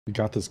You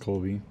got this,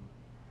 Colby.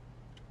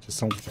 Just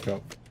don't fuck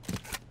up.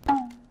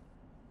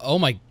 Oh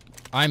my,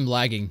 I'm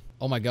lagging.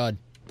 Oh my god.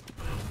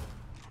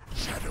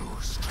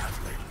 Shadows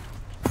traveling.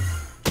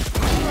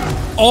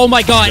 Oh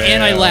my god, damn.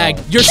 And I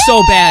lagged. You're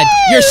so bad.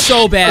 You're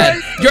so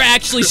bad. You're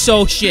actually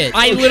so shit.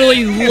 I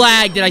literally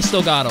lagged and I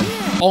still got him.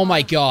 Oh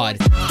my god.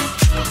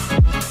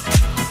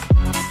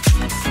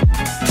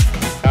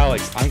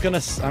 Alex, I'm gonna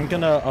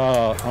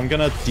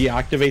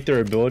deactivate their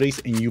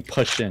abilities and you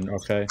push in,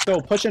 okay?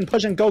 Go, push in,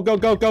 go, go,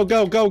 go, go,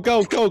 go, go,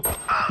 go, go.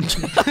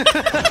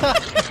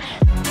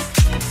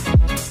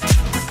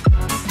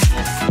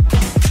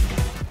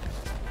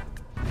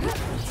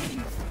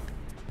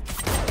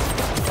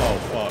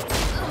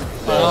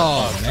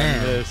 Oh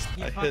man.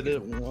 I hit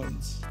it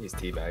once. He's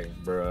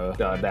teabagging, bro.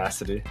 The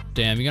audacity.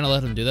 Damn, you gonna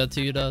let him do that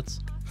to you,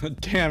 Dots?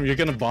 Damn, you're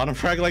gonna bottom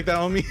frag like that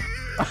on me?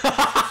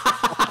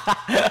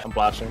 I'm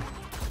flashing.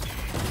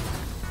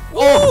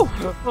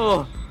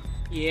 Oh!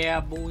 Yeah,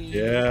 boy.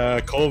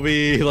 Yeah,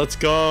 Colby, let's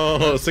go.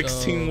 Let's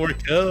 16 go. more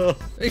kills.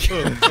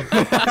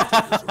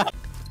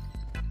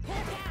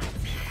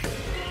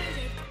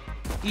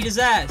 Eat his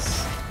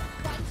ass.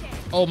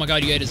 Oh my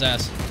god, you ate his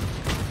ass.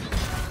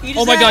 Eat his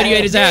Oh my god, you ass.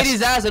 ate his ass. Eat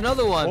his ass,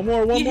 another one.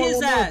 One more, Eat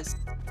his ass.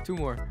 Two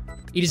more.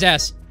 Eat his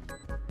ass.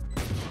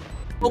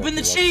 Open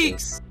the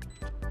cheeks.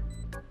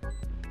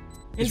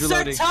 He's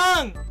Insert reloading.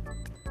 tongue.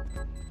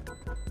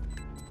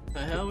 The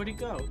hell, where'd he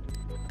go?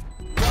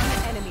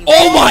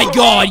 Oh my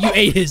god, you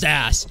ate his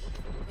ass.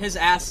 His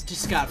ass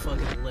just got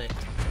fucking licked.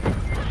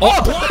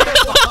 Oh.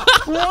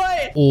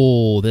 What?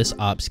 Oh, this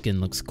op skin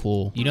looks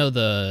cool. You know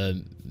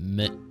the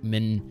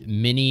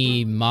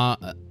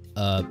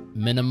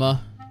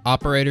minima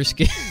operator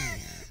skin?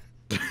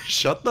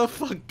 Shut the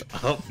fuck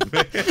up,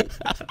 man.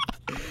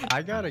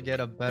 I gotta get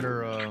a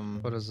better,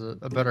 what is it?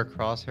 A better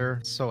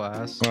crosshair. It's so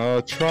ass.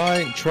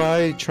 Try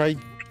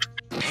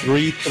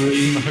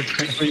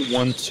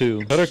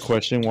 3-3-1-2. Better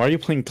question, why are you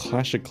playing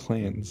Clash of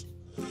Clans?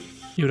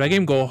 Yo, that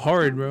game go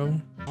hard, bro.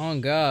 Oh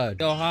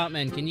god. Yo,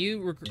 Hotman, can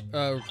you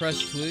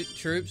request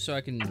troops so I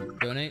can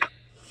donate?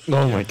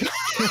 Oh my god.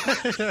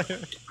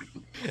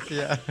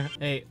 Yeah.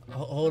 Hey,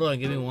 hold on,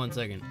 give me 1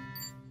 second.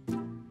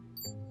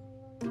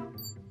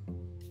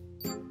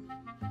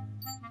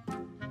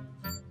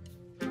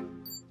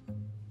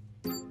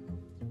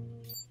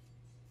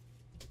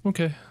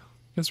 Okay.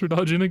 Guess we're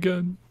dodging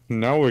again.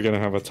 Now we're gonna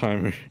have a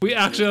timer. We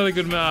actually had a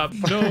good map.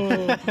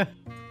 No.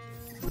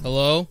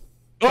 Hello?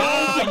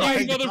 Oh my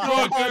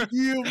motherfucker!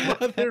 You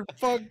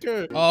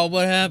motherfucker! Oh,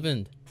 what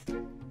happened?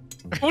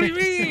 What do you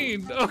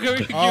mean? Okay,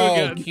 we can Oh,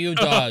 again. Q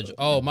dodge.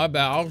 Oh, my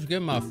bad. I was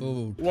getting my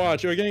food.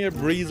 Watch, we're getting a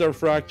breeze or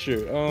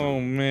fracture. Oh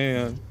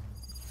man.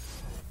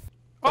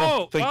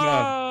 Oh, thank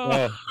God.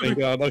 Oh, thank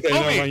God. Okay,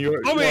 Colby, never mind.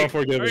 You're all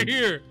forgiven. Are you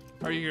here?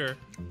 Are you here?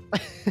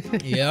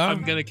 Yeah?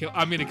 I'm gonna kill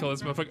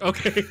this motherfucker.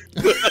 Okay.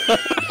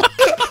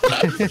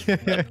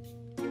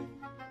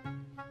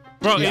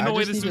 Bro, Yeah, ain't no I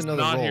way just this need is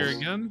another not here rolls.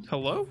 again.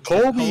 Hello?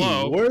 Colby,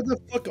 Hello? where the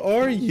fuck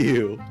are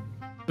you?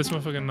 This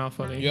motherfucker not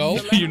funny. Yo.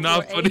 You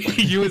not funny.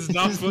 You is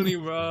not funny,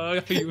 bro.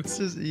 You It's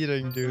just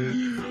eating,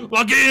 dude.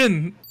 Log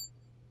in!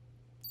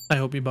 I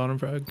hope you bottom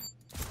frag.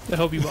 I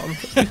hope you bottom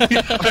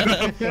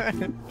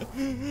frag.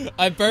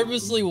 I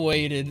purposely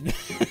waited.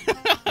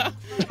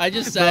 I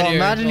just Bro, sat here.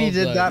 imagine he and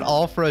did told that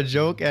all for a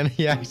joke and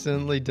he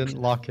accidentally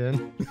didn't lock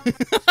in.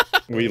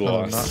 We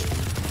lost.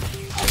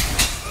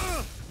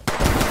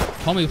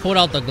 Homie pulled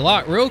out the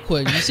Glock real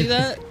quick. You see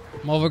that?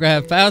 Motherfucker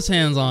had fast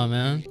hands on,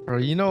 man. Bro,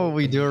 you know what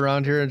we do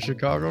around here in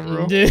Chicago,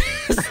 bro? Dude,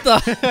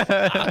 stop. Go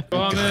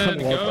on, man.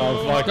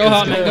 Go. Go,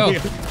 Hotman, go.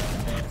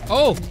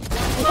 Oh.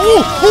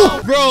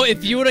 Oh, bro,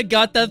 if you would have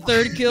got that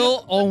third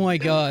kill, oh my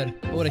god.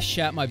 I would have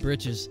shat my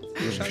britches.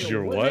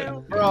 Your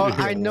what? Bro,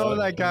 I know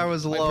that guy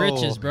was My low.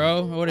 britches, bro.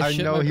 I would have I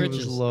shit know my he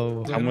britches. was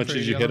low. How much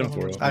did you hit him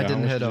for? I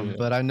didn't hit him,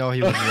 but I know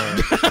he was low.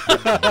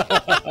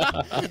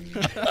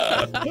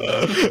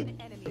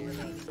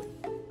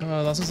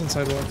 Oh, that's just on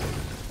sidewalk.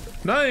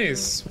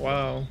 Nice.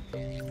 Wow.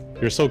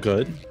 You're so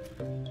good.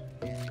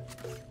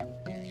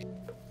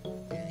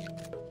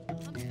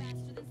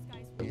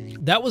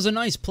 That was a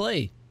nice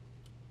play.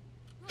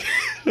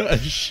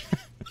 Let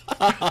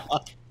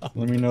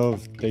me know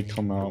if they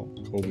come out,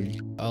 Colby.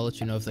 I'll let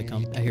you know if they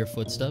come. I hear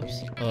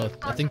footsteps.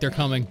 I think they're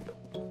coming.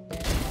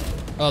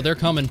 Oh, they're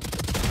coming.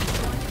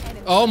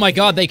 Oh my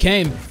god, they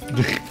came.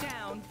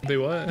 They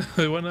what?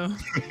 They what now?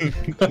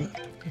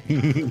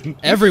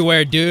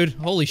 Everywhere, dude.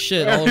 Holy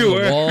shit. All over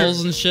Everywhere. the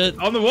walls and shit.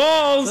 On the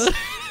walls!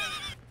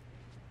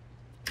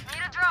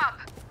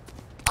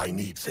 I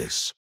need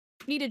this.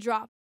 Need a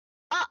drop.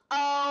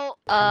 Uh-oh.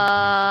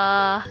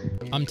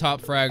 I'm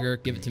top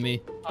fragger. Give it to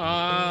me.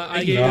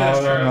 I gave it No.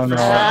 I'm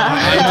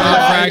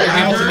top fragger. Give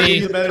it to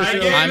me.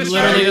 I'm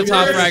literally the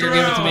top fragger.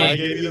 Give it to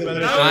me.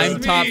 I'm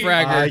top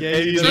fragger.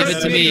 Give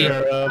it to me.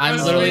 I'm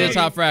literally the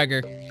top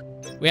fragger.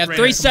 We have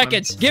 3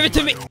 seconds. Give it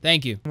to me.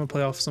 Thank you. I'm gonna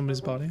play off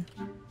somebody's body.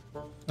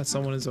 That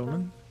someone is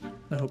Omen.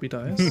 I hope he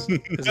dies. 'Cause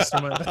it's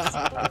still my best.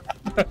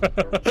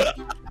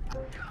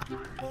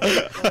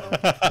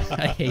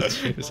 I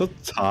hate you. You're so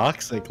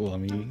toxic,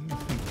 Lummy.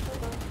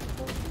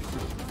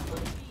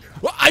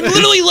 I'm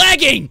literally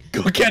lagging!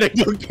 Go get it,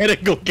 go get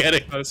it, go get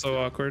it. That is so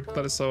awkward.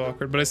 That is so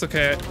awkward, but it's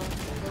okay.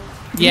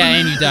 Yeah,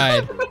 and you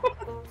died.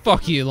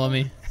 Fuck you,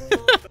 Lummy.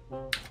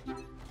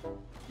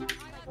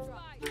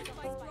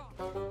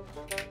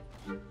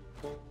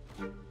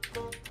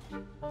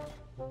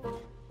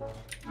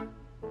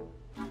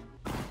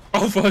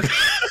 Oh fuck.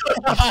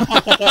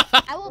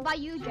 I will buy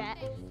you Jet.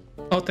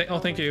 Oh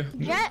thank you.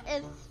 Jet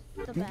is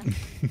the best.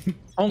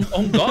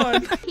 Oh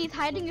god. He's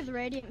hiding his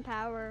radiant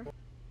power.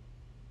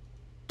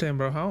 Damn,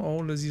 bro, how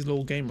old is these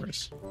little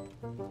gamers?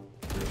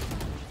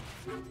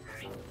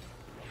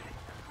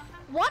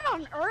 What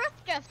on earth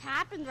just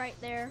happened right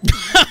there?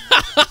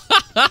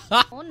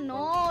 Oh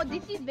no,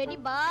 this is very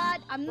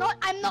bad. I'm not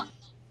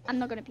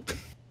gonna pick it.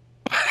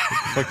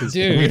 Fuck is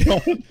Dude.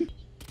 going on?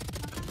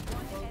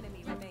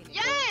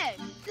 Yes!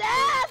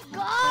 Let's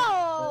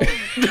go!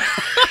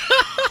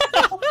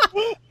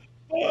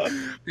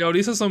 Yo,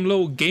 these are some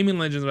little gaming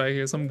legends right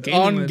here. Some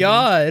gaming On legends.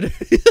 God.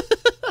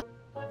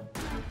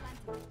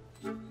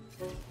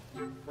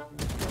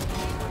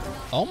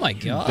 Oh my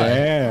God.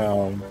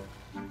 Damn.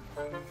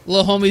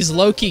 Little homie's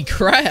low-key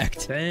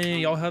cracked. Dang,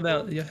 y'all held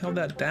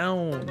that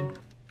down.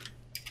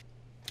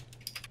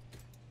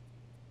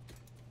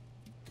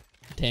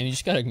 Damn, you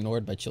just got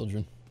ignored by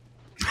children.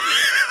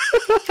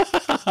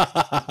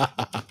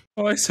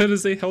 All I said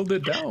is they held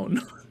it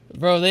down.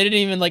 Bro, they didn't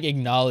even like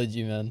acknowledge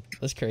you, man.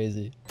 That's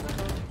crazy.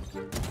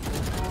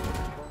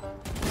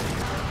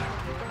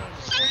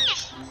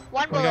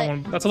 One I got bullet.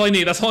 one. That's all I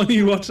need. That's all I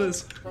need. Watch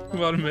this. I'm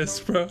about to miss,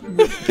 bro.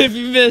 If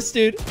you miss,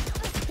 dude.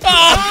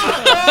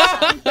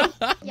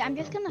 Yeah, I'm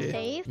just gonna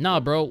save. Nah,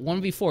 bro.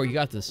 1v4. You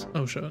got this.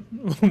 Oh shit.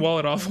 Wall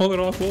it off. Wall it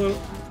off. Wall it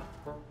off.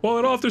 Wall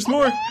it off. There's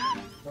more.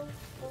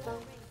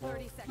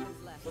 30 seconds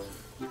left.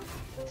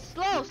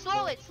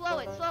 Slow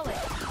it.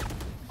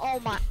 Oh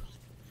my.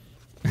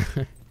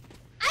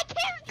 I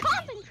can't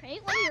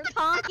concentrate when you're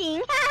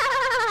talking.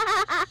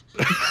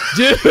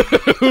 Dude,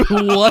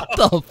 what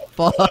the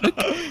fuck?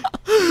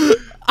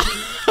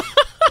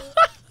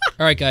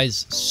 Alright,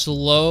 guys.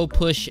 Slow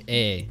push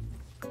A.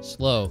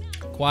 Slow.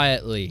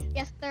 Quietly.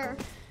 Yes, sir.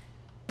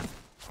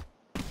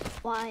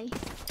 Why?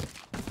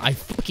 I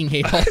fucking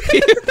hate all of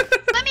you.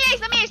 Let me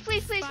ace,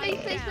 please.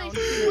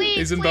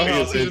 He's in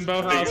Bauhaus. He's in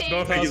Bauhaus.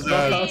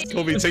 Bauhaus.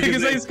 Colby, take Take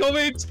his his ace,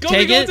 Colby.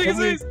 Take it? Take his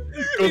ace.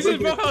 He's in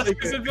Bauhaus.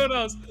 Take He's it. in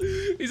Bauhaus.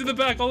 He's in the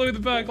back. All the way to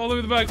the back. All the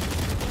way to the back.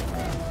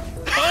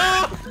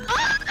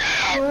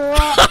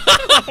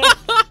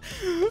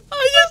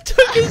 I just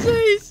took his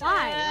ace.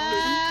 Why?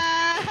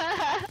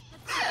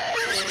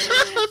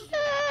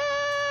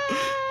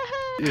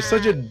 You're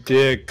such a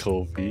dick,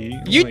 Colby.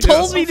 You Oh my God,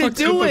 told so me to fucked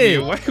up do of it.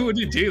 you. Why would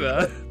you do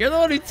that? You're the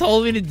one who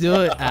told me to do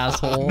it,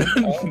 asshole. I don't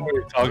know what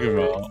you're talking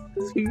about.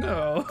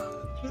 No.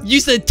 You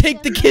said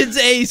take the kid's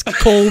ace,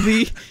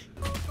 Colby.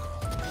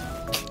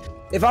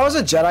 If I was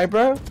a Jedi,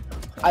 bro,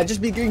 I'd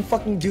just be giving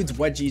fucking dudes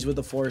wedgies with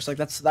the Force. Like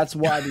that's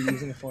what I'd be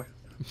using it for.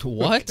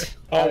 What?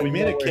 Oh, we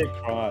made a kid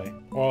cry.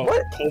 Well,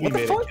 What? Colby What the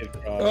made fuck? a kid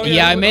cry. Oh,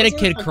 Yeah, I made a what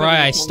kid was it?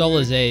 cry. I stole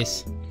his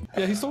ace.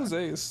 Yeah, he stole his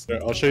ace. Here,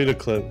 I'll show you the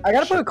clip. I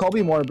gotta play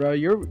Colby more, bro.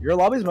 Your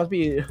lobbies must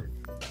be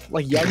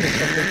like young or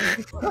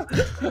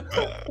something.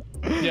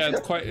 Yeah,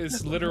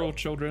 it's literal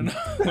children.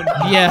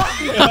 Yeah.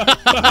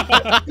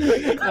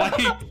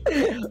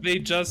 Like, they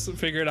just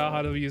figured out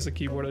how to use a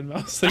keyboard and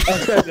mouse. Like,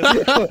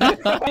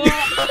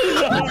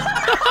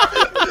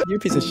 You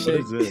piece of What shit.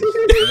 is this?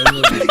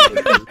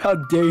 How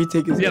dare you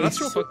take his yeah, ace?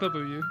 that's real fucked up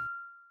of you.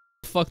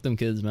 Fuck them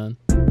kids, man.